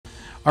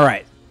All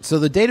right. So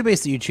the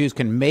database that you choose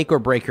can make or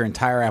break your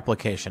entire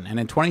application. And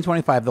in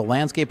 2025, the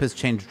landscape has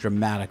changed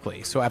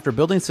dramatically. So after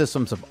building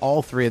systems of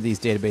all three of these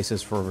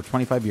databases for over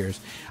 25 years,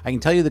 I can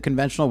tell you the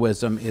conventional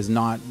wisdom is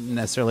not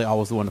necessarily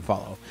always the one to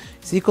follow.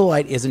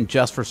 SQLite isn't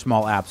just for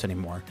small apps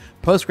anymore.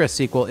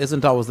 PostgreSQL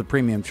isn't always the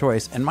premium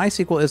choice, and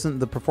MySQL isn't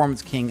the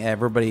performance king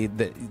everybody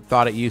that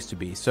thought it used to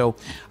be. So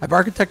I've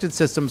architected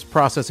systems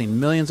processing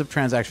millions of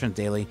transactions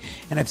daily,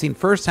 and I've seen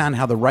firsthand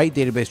how the right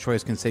database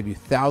choice can save you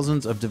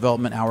thousands of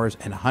development hours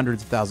and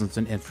hundreds of thousands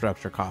in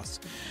infrastructure costs.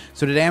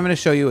 So today I'm going to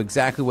show you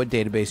exactly what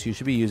database you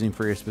should be using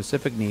for your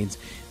specific needs.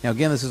 Now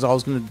again, this is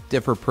always going to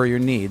differ per your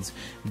needs,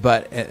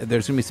 but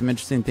there's going to be some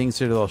interesting things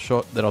here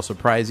that'll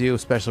surprise you,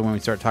 especially when we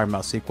start talking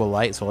about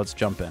SQLite. So let's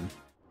jump in.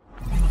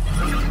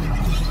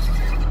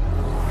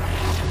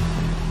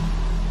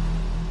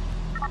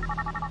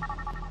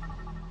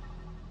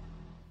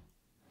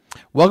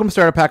 Welcome to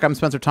Startup Pack. I'm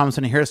Spencer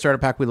Thomason, and here at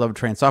Startup Pack, we love to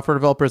train software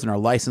developers in our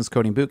licensed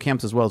coding boot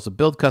camps, as well as to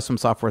build custom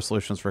software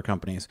solutions for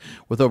companies.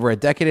 With over a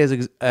decade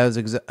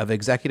of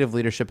executive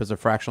leadership as a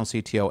fractional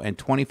CTO and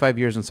 25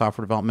 years in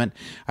software development,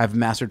 I've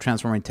mastered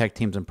transforming tech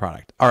teams and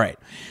product. All right,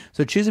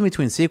 so choosing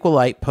between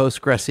SQLite,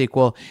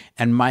 PostgreSQL,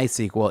 and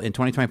MySQL in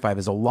 2025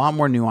 is a lot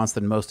more nuanced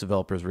than most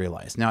developers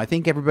realize. Now, I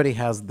think everybody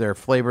has their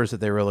flavors that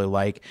they really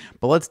like,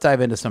 but let's dive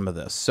into some of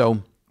this.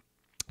 So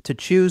to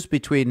choose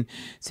between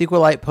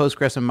SQLite,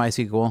 Postgres, and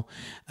MySQL,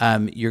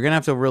 you're going to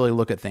have to really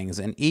look at things.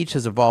 And each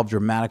has evolved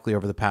dramatically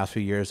over the past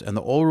few years, and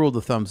the old rule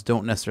of thumbs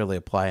don't necessarily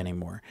apply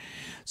anymore.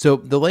 So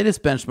the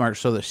latest benchmarks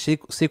show that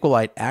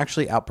SQLite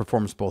actually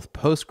outperforms both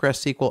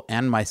PostgreSQL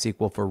and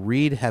MySQL for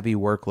read-heavy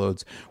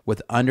workloads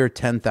with under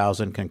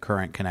 10,000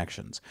 concurrent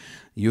connections.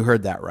 You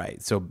heard that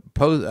right. So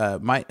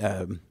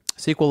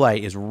SQLite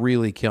is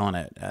really killing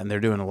it, and they're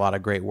doing a lot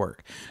of great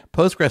work.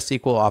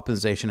 PostgreSQL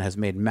optimization has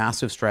made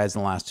massive strides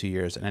in the last 2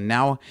 years and are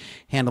now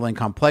handling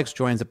complex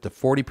joins up to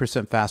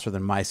 40% faster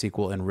than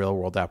MySQL in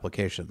real-world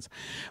applications.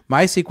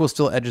 MySQL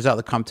still edges out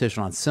the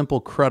competition on simple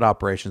CRUD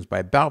operations by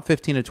about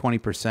 15 to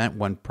 20%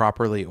 when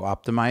properly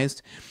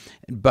optimized.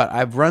 But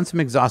I've run some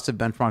exhaustive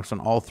benchmarks on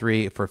all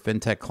three for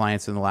fintech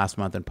clients in the last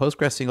month, and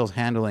PostgreSQL's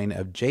handling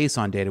of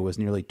JSON data was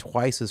nearly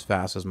twice as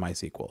fast as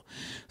MySQL.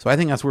 So I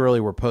think that's where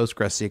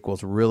PostgreSQL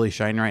is really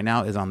shining right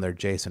now, is on their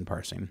JSON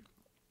parsing.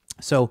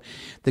 So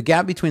the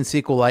gap between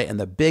SQLite and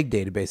the big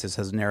databases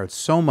has narrowed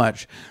so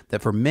much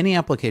that for many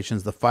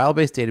applications, the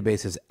file-based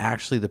database is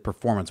actually the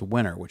performance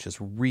winner, which is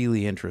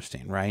really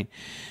interesting, right?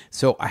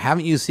 So I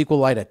haven't used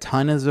SQLite a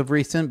ton as of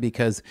recent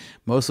because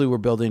mostly we're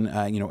building,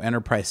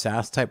 enterprise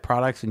SaaS type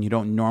products, and you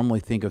don't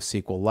normally think of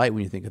SQLite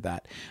when you think of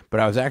that.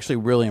 But I was actually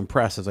really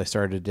impressed as I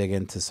started to dig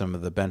into some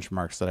of the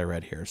benchmarks that I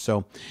read here.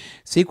 So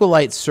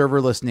SQLite's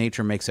serverless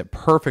nature makes it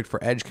perfect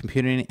for edge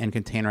computing and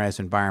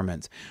containerized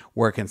environments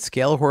where it can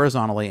scale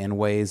horizontally in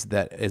ways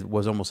that it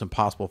was almost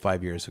impossible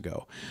 5 years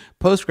ago.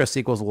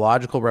 PostgreSQL's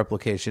logical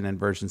replication in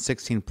version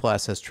 16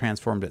 plus has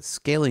transformed its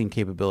scaling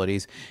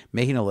capabilities,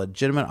 making a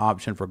legitimate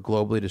option for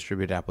globally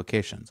distributed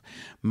applications.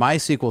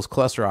 MySQL's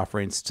cluster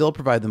offerings still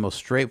provide the most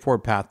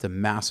straightforward path to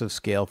massive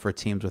scale for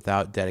teams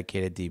without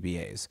dedicated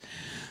DBAs.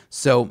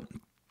 So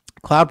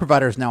cloud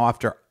providers now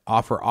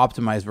offer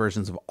optimized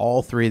versions of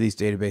all three of these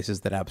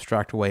databases that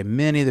abstract away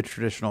many of the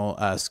traditional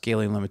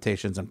scaling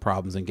limitations and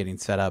problems in getting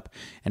set up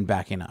and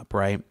backing up,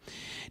 right?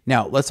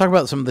 Now, let's talk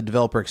about some of the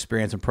developer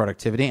experience and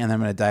productivity, and then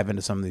I'm going to dive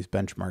into some of these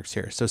benchmarks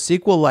here. So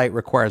SQLite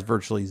requires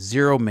virtually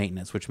zero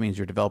maintenance, which means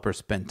your developers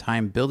spend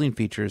time building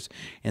features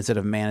instead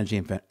of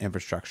managing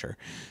infrastructure.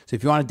 So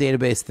if you want a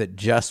database that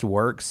just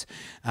works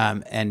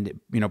and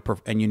you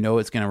know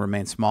it's going to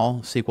remain small,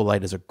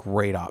 SQLite is a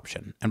great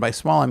option. And by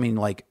small, I mean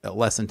like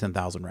less than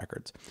 10,000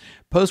 records.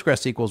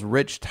 PostgreSQL's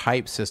rich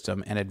type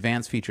system and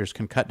advanced features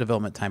can cut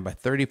development time by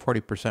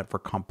 30-40% for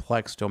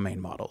complex domain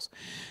models.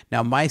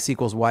 Now,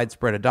 MySQL's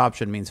widespread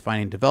adoption means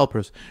finding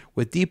developers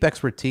with deep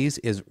expertise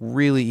is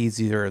really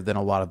easier than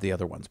a lot of the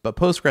other ones. But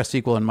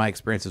PostgreSQL, in my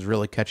experience, is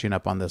really catching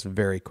up on this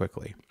very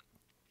quickly.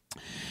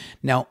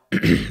 Now,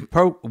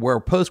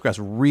 where Postgres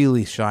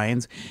really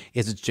shines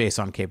is its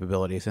JSON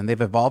capabilities, and they've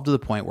evolved to the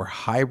point where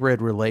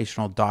hybrid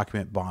relational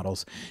document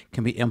models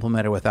can be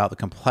implemented without the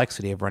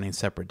complexity of running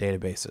separate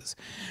databases.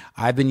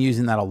 I've been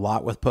using that a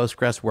lot with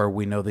Postgres, where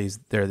we know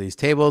there are these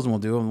tables, and we'll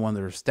do them when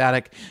they're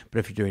static, but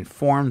if you're doing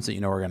forms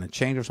that are going to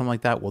change or something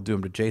like that, we'll do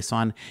them to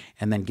JSON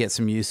and then get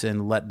some use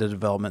in, let the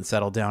development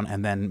settle down,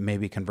 and then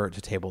maybe convert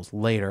to tables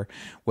later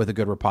with a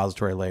good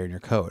repository layer in your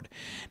code.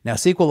 Now,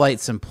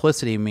 SQLite's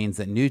simplicity means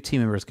that new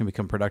team members can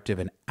become productive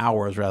in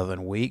hours rather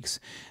than weeks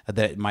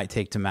that it might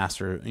take to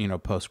master,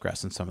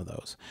 Postgres and some of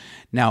those.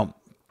 Now,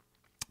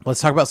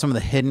 let's talk about some of the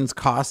hidden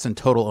costs and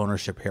total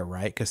ownership here,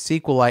 right? Because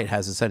SQLite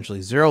has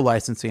essentially zero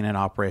licensing and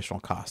operational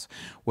costs,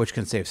 which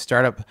can save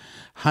startup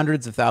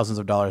hundreds of thousands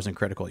of dollars in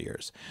critical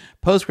years.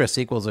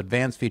 PostgreSQL's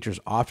advanced features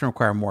often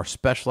require more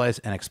specialized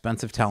and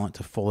expensive talent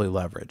to fully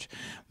leverage.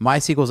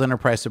 MySQL's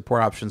enterprise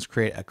support options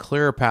create a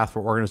clearer path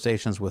for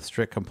organizations with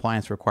strict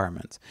compliance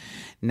requirements.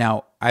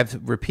 Now,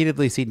 I've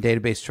repeatedly seen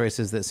database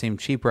choices that seem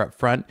cheaper up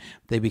front.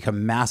 They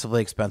become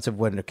massively expensive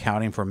when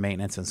accounting for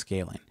maintenance and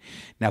scaling.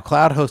 Now,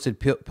 cloud-hosted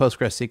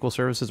PostgreSQL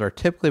services are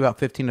typically about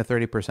 15 to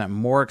 30%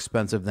 more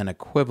expensive than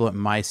equivalent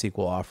MySQL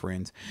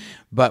offerings,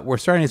 but we're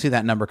starting to see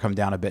that number come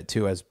down a bit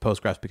too as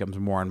Postgres becomes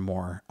more and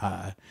more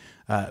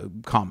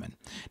common.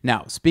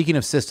 Now, speaking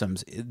of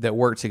systems that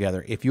work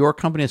together, if your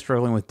company is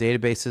struggling with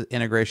database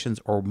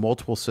integrations or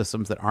multiple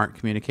systems that aren't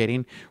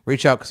communicating,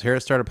 reach out, because here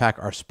at Starter Pack,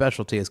 our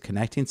specialty is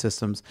connecting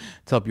systems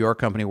to help your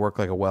company work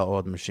like a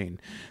well-oiled machine.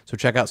 So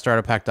check out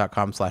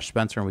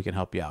starterpack.com/Spencer and we can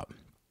help you out.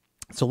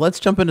 So let's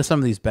jump into some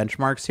of these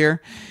benchmarks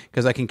here,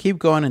 because I can keep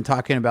going and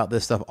talking about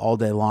this stuff all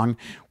day long.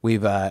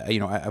 We've,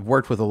 I've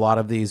worked with a lot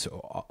of these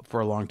for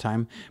a long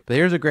time, but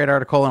here's a great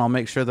article, and I'll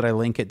make sure that I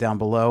link it down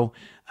below.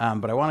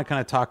 But I want to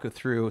kind of talk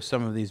through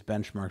some of these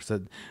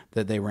benchmarks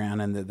that they ran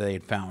and that they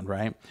had found,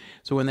 right?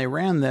 So when they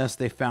ran this,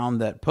 they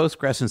found that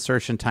Postgres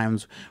insertion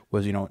times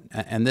was,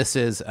 and this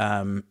is,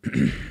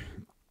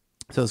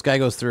 so this guy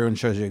goes through and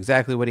shows you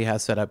exactly what he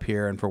has set up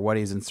here and for what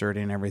he's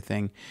inserting and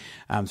everything.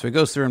 So he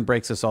goes through and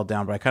breaks this all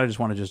down, but I kind of just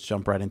want to just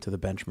jump right into the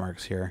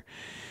benchmarks here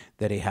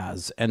that he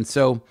has. And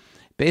so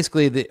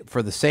basically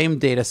for the same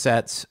data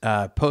sets,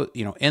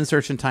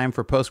 insertion time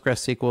for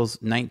PostgreSQL's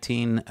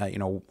 19,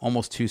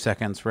 almost 2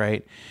 seconds,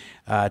 right?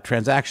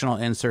 Transactional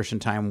insertion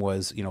time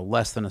was,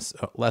 less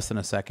than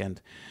a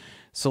second.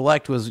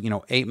 Select was, 8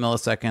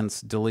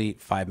 milliseconds, delete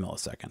 5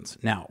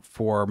 milliseconds. Now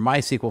for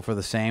MySQL for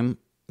the same,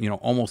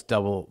 almost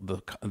double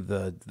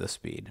the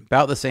speed.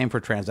 About the same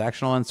for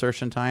transactional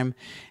insertion time,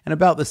 and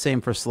about the same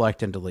for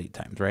select and delete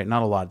times, right?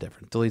 Not a lot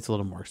different. Delete's a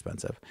little more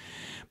expensive.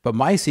 But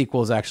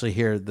MySQL is actually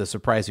here the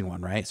surprising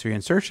one, right? So your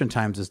insertion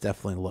times is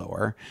definitely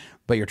lower,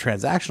 but your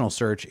transactional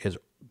search is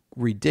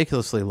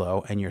ridiculously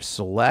low, and your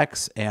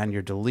selects and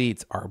your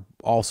deletes are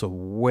also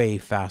way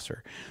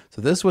faster.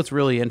 So this is what's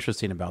really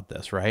interesting about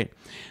this, right?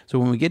 So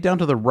when we get down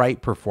to the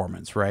write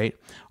performance, right,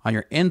 on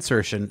your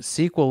insertion,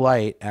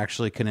 SQLite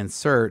actually can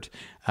insert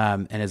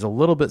and is a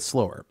little bit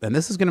slower. And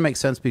this is going to make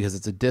sense because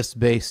it's a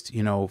disk-based,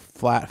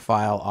 flat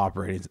file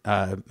operating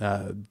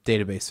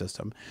database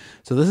system.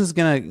 So this is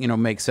going to,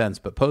 make sense.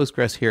 But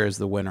Postgres here is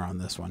the winner on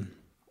this one.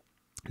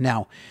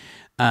 Now,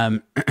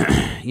 it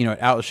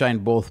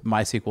outshined both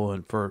MySQL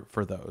and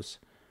for those.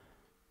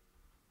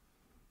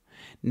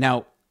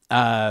 Now,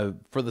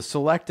 for the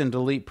select and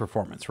delete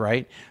performance,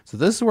 right? So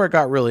this is where it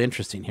got really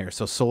interesting here.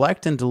 So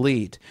select and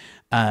delete,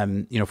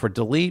 for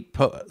delete,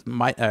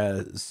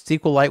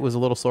 SQLite was a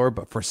little slower,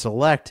 but for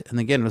select, and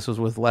again, this was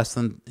with less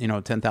than,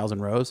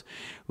 10,000 rows.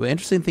 The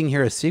interesting thing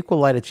here is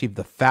SQLite achieved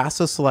the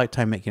fastest select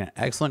time, making an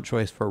excellent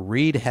choice for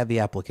read-heavy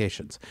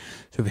applications.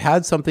 So if you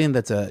had something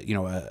that's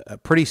a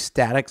pretty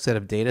static set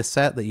of data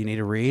set that you need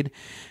to read,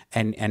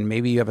 and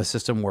maybe you have a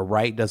system where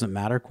write doesn't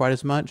matter quite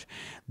as much,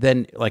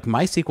 then like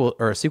MySQL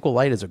or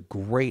SQLite is a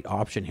great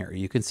option here.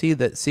 You can see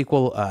that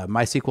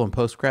MySQL and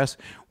Postgres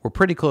were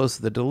pretty close.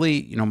 The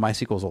delete,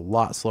 MySQL is a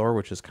lot slower,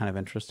 which is kind of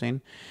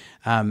interesting.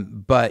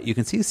 But you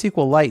can see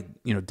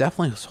SQLite,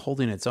 definitely is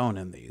holding its own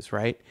in these,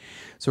 right?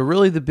 So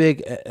really the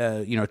big,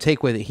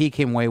 takeaway that he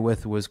came away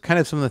with was kind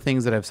of some of the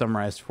things that I've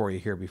summarized for you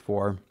here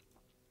before.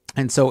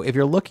 And so if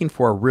you're looking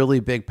for a really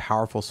big,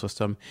 powerful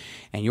system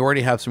and you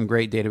already have some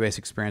great database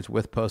experience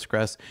with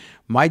Postgres,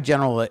 my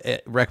general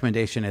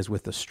recommendation is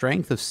with the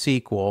strength of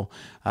SQL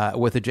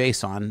with a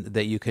JSON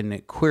that you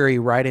can query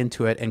right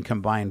into it and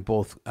combine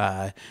both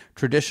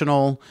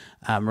traditional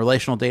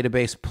relational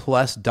database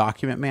plus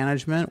document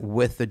management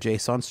with the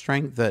JSON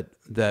strength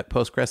that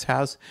Postgres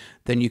has,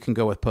 then you can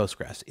go with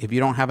Postgres. If you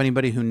don't have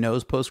anybody who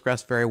knows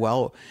Postgres very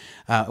well,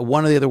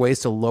 one of the other ways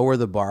to lower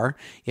the bar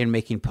in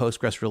making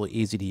Postgres really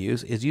easy to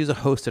use is use a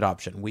hosted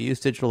option. We use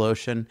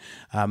DigitalOcean.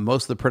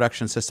 Most of the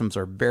production systems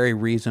are very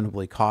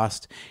reasonably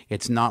cost.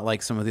 It's not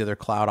like some of the other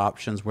cloud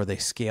options where they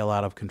scale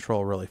out of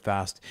control really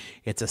fast.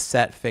 It's a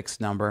set fixed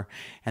number.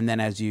 And then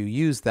as you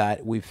use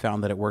that, we've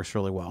found that it works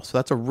really well. So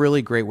that's a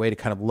really great way to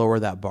kind of lower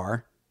that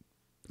bar,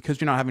 because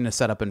you're not having to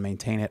set up and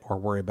maintain it or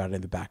worry about it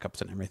in the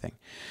backups and everything.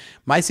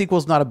 MySQL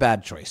is not a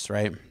bad choice,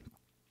 right?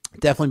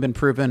 Definitely been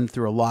proven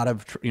through a lot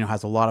of,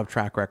 has a lot of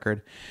track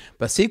record.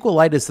 But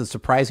SQLite is the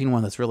surprising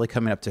one that's really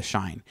coming up to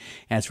shine.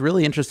 And it's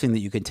really interesting that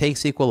you can take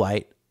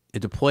SQLite,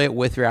 deploy it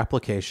with your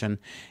application,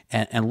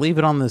 and leave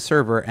it on the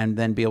server and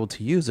then be able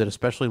to use it,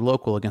 especially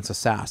local against a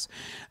SaaS.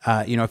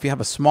 If you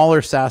have a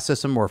smaller SaaS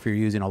system or if you're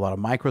using a lot of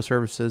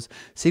microservices,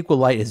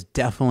 SQLite is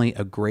definitely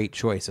a great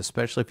choice,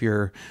 especially if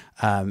you're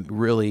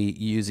really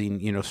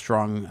using,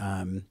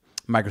 strong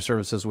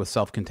microservices with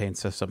self-contained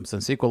systems.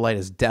 And SQLite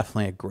is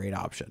definitely a great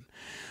option.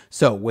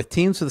 So with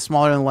teams with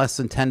smaller than less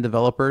than 10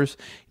 developers,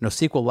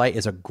 SQLite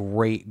is a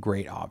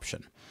great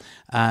option.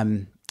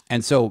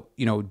 And so,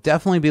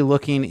 definitely be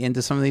looking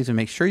into some of these and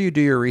make sure you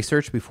do your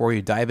research before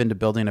you dive into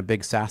building a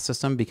big SaaS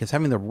system, because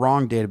having the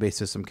wrong database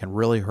system can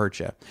really hurt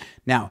you.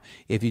 Now,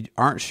 if you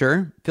aren't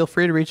sure, feel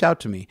free to reach out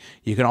to me.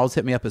 You can always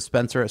hit me up at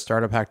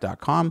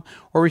Spencer@startuphack.com,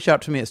 or reach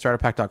out to me at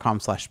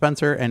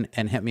startuphack.com/Spencer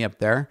and hit me up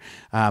there.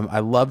 I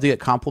love to get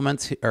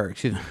compliments, love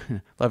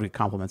to get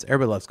compliments.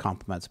 Everybody loves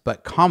compliments,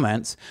 but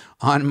comments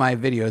on my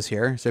videos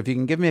here. So if you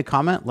can give me a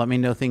comment, let me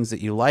know things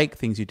that you like,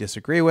 things you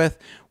disagree with.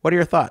 What are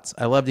your thoughts?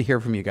 I love to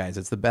hear from you guys.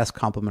 It's the best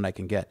compliment I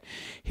can get.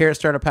 Here at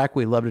Startup Hack,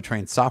 we love to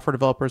train software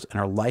developers in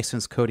our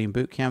licensed coding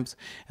boot camps,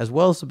 as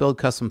well as to build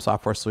custom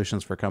software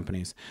solutions for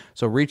companies.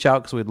 So reach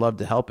out, because we'd love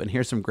to help, and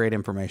here's some great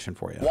information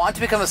for you. Want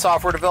to become a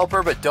software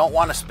developer but don't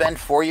want to spend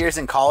 4 years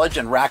in college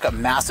and rack up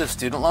massive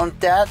student loan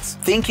debts?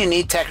 Think you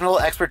need technical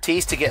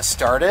expertise to get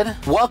started?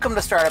 Welcome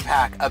to Startup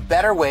Hack, a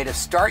better way to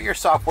start your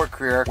software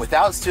career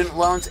without student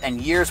loans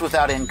and years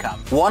without income.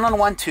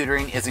 One-on-one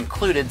tutoring is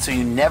included, so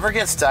you never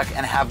get stuck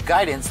and have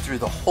guidance through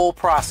the whole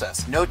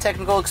process. No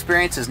technical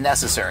experience is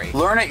necessary.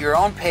 Learn at your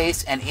own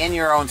pace and in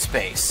your own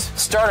space.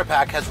 Startup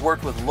Hack has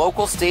worked with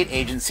local state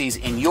agencies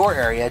in your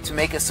area to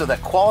make it so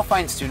that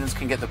qualifying students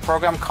can get the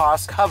program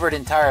costs covered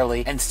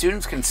entirely, and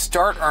students can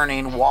start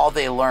earning while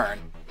they learn.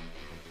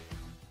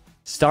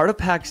 Startup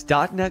Hack's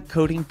 .NET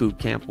Coding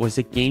Bootcamp was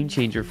a game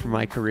changer for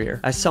my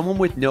career. As someone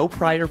with no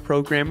prior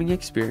programming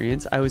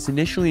experience, I was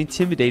initially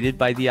intimidated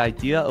by the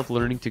idea of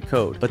learning to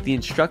code, but the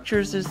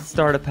instructors at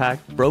Startup Hack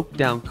broke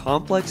down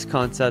complex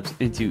concepts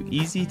into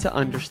easy to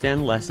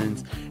understand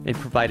lessons and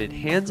provided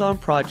hands-on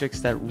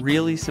projects that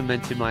really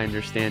cemented my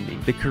understanding.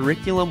 The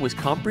curriculum was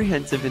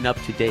comprehensive and up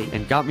to date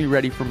and got me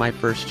ready for my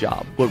first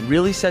job. What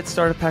really set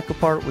Startup Hack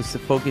apart was the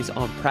focus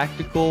on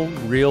practical,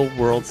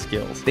 real-world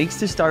skills. Thanks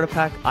to Startup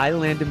Hack, I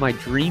landed my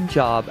dream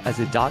job as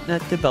a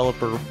 .NET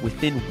developer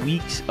within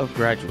weeks of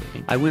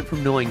graduating. I went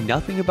from knowing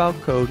nothing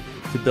about code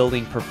to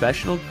building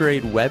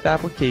professional-grade web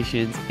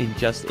applications in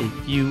just a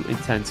few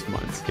intense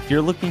months. If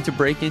you're looking to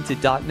break into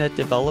 .NET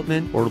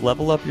development or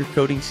level up your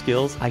coding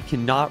skills, I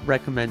cannot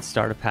recommend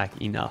Startup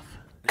Hack enough.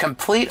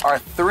 Complete our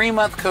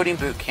 3-month coding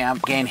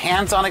bootcamp, gain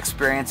hands-on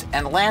experience,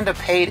 and land a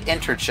paid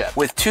internship.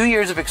 With 2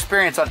 years of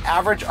experience on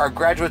average, our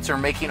graduates are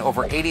making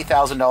over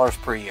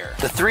 $80,000 per year.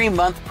 The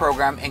 3-month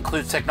program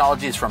includes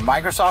technologies from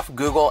Microsoft,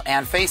 Google,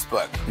 and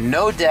Facebook.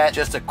 No debt,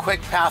 just a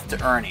quick path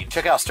to earning.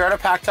 Check out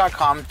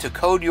startuphack.com to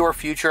code your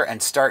future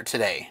and start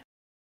today.